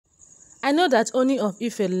I know that Ooni of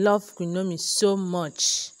Ife love QueenNaomi so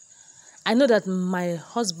much. I know that my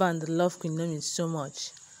husband love QueenNaomi so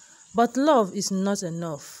much. But love is not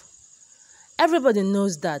enough. Everybody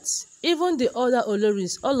knows that. Even the other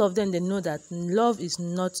Olories, all of them, they know that love is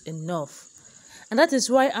not enough. And that is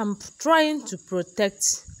why I'm trying to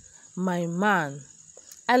protect my man.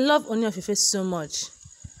 I love Ooni of Ife so much.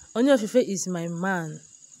 Ooni of Ife is my man.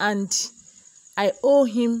 And I owe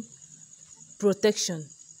him protection.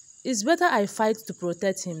 It's better I fight to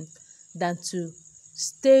protect him than to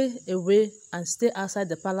stay away and stay outside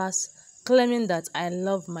the palace claiming that I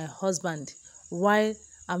love my husband while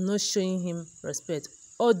I'm not showing him respect.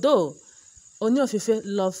 Although Ooni of Ife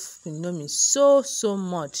loves QueenNaomi so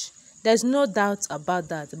much, there's no doubt about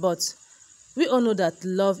that, but we all know that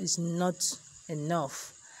love is not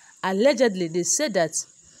enough. Allegedly, they said that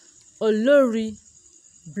Olories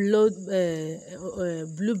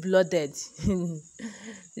blue-blooded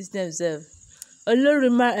this name self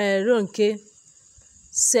Ronke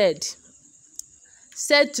said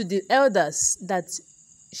to the elders that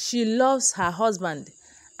she loves her husband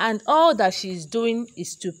and all that she is doing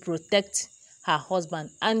is to protect her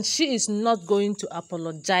husband, and she is not going to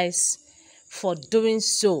apologize for doing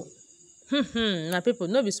so. My people,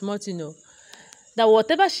 no be small thing, no. That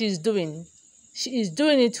whatever she is doing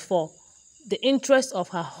it for the interest of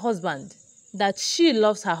her husband, that she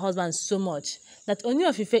loves her husband so much, that Ooni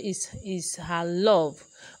of Ife is her love,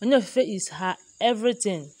 Ooni of Ife is her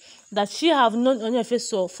everything, that she have known Ooni of Ife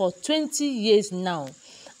for 20 years now.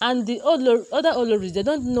 And the other Olories, they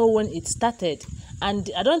don't know when it started, and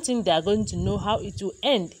I don't think they are going to know how it will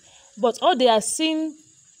end. But all they are saying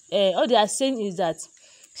is that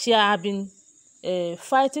she have been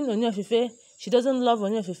fighting Ooni of Ife. She doesn't love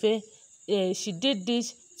Ooni of Ife. She did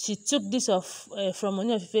this. She took this from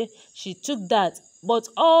Ooni of Ife. She took that. But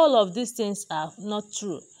all of these things are not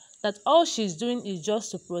true. That all she's doing is just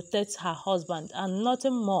to protect her husband and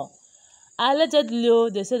nothing more. Allegedly,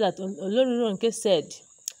 they said that Olories said,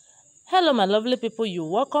 "Hello, my lovely people. You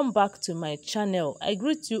welcome back to my channel. I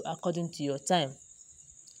greet you according to your time.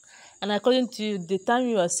 And according to the time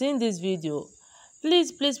you are seeing this video,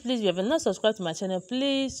 please, if you have not subscribed to my channel,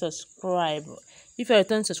 please subscribe. If you're a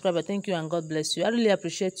returning subscriber, thank you and God bless you. I really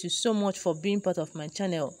appreciate you so much for being part of my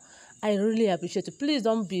channel. I really appreciate you. Please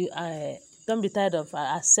don't be tired of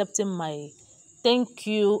accepting my thank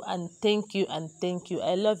you and thank you and thank you.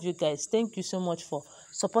 I love you guys. Thank you so much for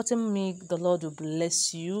supporting me. The Lord will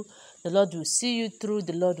bless you. The Lord will see you through.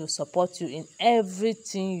 The Lord will support you in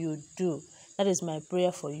everything you do. That is my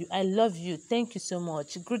prayer for you. I love you. Thank you so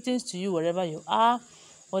much. Greetings to you wherever you are,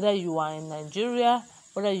 whether you are in Nigeria,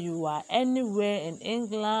 whether you are anywhere in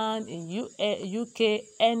England, in UK,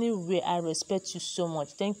 anywhere. I respect you so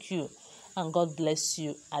much. Thank you and God bless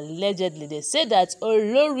you. Allegedly, they say that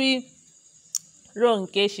Olories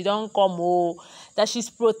Ronke, she don't come that she's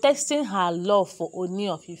protecting her love for Ooni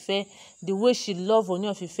of Ife, the way she love Ooni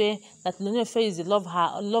of Ife, that Ooni of Ife is the love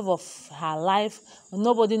of her life.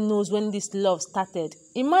 Nobody knows when this love started.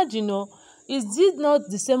 Imagine, is this not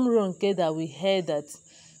the same Ronke that we heard that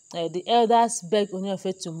the elders begged Ooni of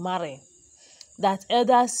Ife to marry? That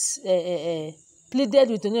elders pleaded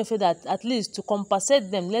with Ooni of Ife that at least to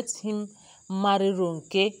compensate them, let him marry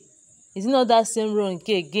Ronke. Is it not that same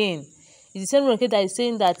Ronke again? It's the same Ronke that is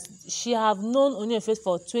saying that she have known Ooni of Ife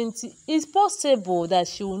for 20. It's possible that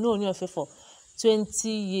she will know Ooni of Ife for 20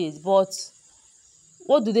 years. But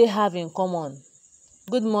what do they have in common?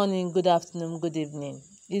 Good morning, good afternoon, good evening.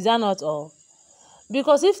 Is that not all?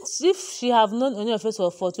 Because if she have known Ooni of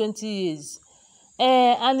Ife for 20 years,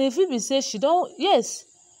 and if it be say she don't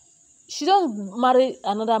marry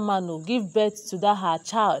another man or give birth to that her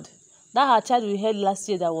child we had last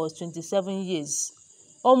year that was 27 years.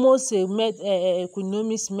 Almost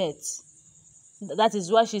QueenNaomi's mate. That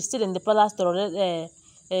is why she's still in the palace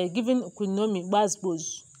giving QueenNaomi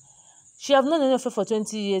gbazgbos. She have known Ooni of Ife for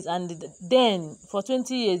 20 years, and then for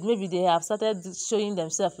 20 years maybe they have started showing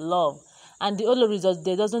themselves love, and the Olories,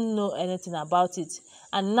 they doesn't know anything about it.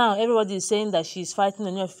 And now everybody is saying that she's fighting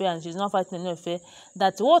Ooni of Ife and she's not fighting Ooni of Ife,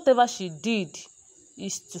 that whatever she did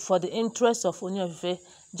is for the interest of Ooni of Ife,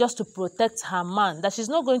 just to protect her man, that she's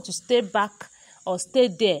not going to stay back or stay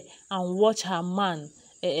there and watch her man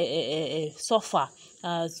suffer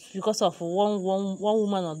because of one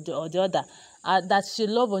woman or the other. That she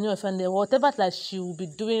loves Ooni of Ife, and whatever that she will be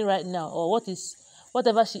doing right now, or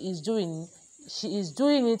whatever she is doing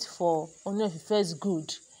it for Ooni of Ife's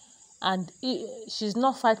good. And she's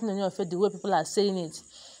not fighting Ooni of Ife the way people are saying it.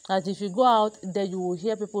 That if you go out there, you will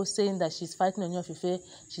hear people saying that she's fighting Ooni of Ife.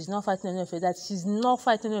 She's not fighting Ooni of Ife. That she's not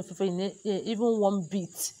fighting Ooni of Ife in even one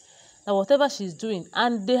bit. that whatever she's doing,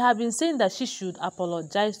 and they have been saying that she should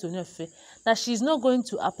apologize to Ooni of Ife, that she's not going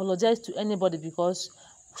to apologize to anybody because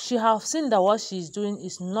she have seen that what she's doing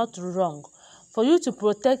is not wrong. For you to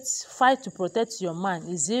fight to protect your man,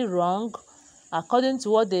 is it wrong? According to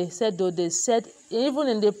what they said, though, they said even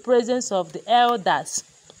in the presence of the elders.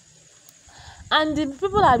 And the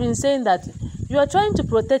people have been saying that you are trying to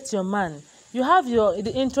protect your man. You have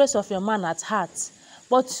the interest of your man at heart,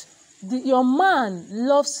 but your man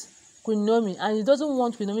loves QueenNaomi and he doesn't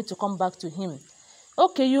want QueenNaomi to come back to him.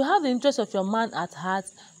 Okay, you have the interest of your man at heart,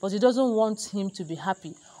 but he doesn't want him to be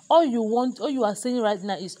happy. All you are saying right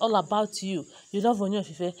now is all about you. You love Ooni of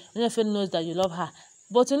Ife. Ooni of Ife knows that you love her,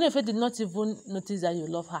 but Ooni of Ife did not even notice that you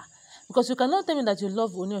love her, because you cannot tell me that you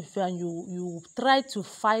love Ooni of Ife and you try to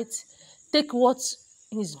fight, take what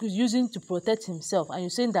he's using to protect himself, and you're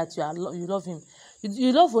saying that you love him.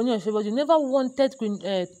 You love Ooni of Ife, but you never wanted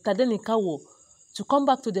Tadenikawo to come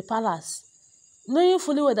back to the palace, knowing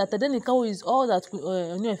fully well that Tadenikawo is all that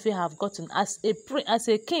Ooni of Ife have gotten as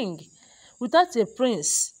a king. Without a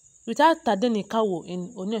prince, without Tadenikawo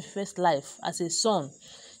in Ooni of Ife's life as a son,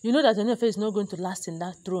 you know that Ooni of Ife is not going to last in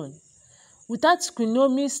that throne. Without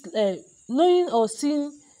QueenNaomi's knowing or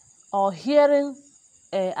seeing or hearing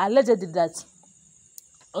allegedly that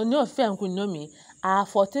Ooni of Ife and QueenNaomi are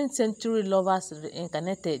 14th century lovers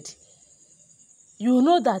reincarnated, you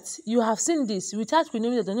know that you have seen this. Without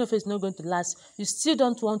QueenNaomi, that Ooni of Ife is not going to last. You still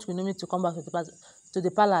don't want QueenNaomi to come back to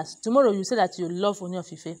the palace. Tomorrow you say that you love Ooni of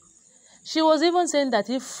Ife. She was even saying that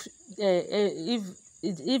if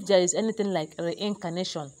there is anything like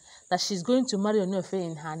reincarnation, that she's going to marry Ooni of Ife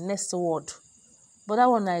in her next world. But that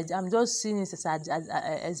one, I'm just seeing it as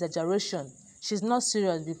exaggeration. She's not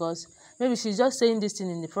serious, because maybe she's just saying this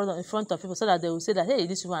thing in front of people so that they will say that, hey,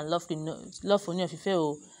 this woman love Ooni of Ife.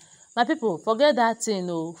 Oh. My people, forget that thing.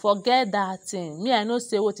 Oh, forget that thing. Me, I know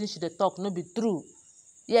say what she dey talk no be true.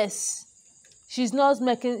 Yes, she's not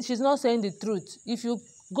saying the truth. If you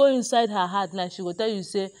go inside her heart now, she will tell you,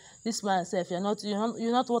 say, this man self, you're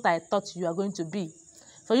not what I thought you are going to be.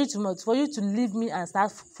 For you to leave me and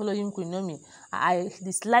start following QueenNaomi, I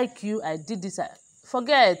dislike you, I did this.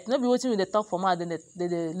 Forget. No be wetin we dey talk for mouth, then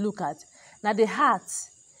they look at. Now the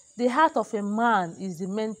heart of a man is the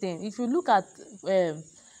main thing. If you look at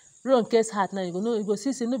Ronke's heart now, you go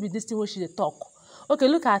see, say, no be this thing wey she dey talk. Okay,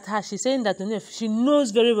 look at her. She's saying that she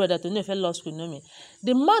knows very well that Ooni of Ife loves QueenNaomi.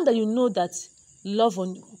 The man that you know that love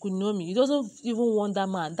QueenNaomi, you doesn't even want that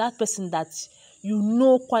man, that person that you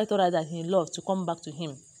know quite alright that he loves, to come back to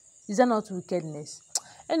him. Is that not wickedness?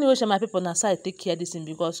 Anyway, my people, na so I take care of this thing,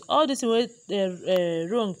 because all this way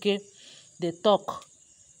Ronke they talk,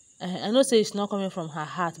 I know say it's not coming from her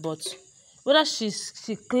heart, but whether she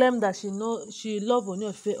claimed that she love Ooni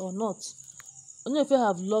of Ife or not, Ooni of Ife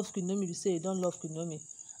have loved QueenNaomi, you say you don't love QueenNaomi,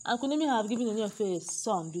 and QueenNaomi have given Ooni of Ife a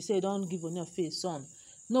son, you say you don't give Ooni of Ife a son.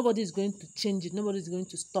 Nobody is going to change it. Nobody is going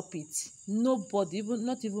to stop it. Nobody,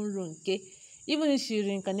 not even Ronke. Even if she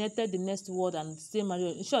reincarnated the next world and still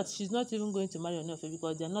marry, in short, she's not even going to marry Ooni of Ife,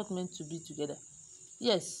 because they're not meant to be together.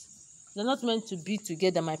 Yes, they're not meant to be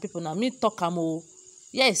together, my people. Now, me talk am.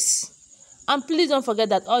 Yes. And please don't forget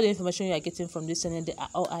that all the information you are getting from this channel, they are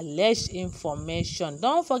all alleged information.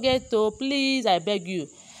 Don't forget to, please, I beg you,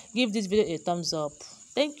 give this video a thumbs up.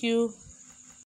 Thank you.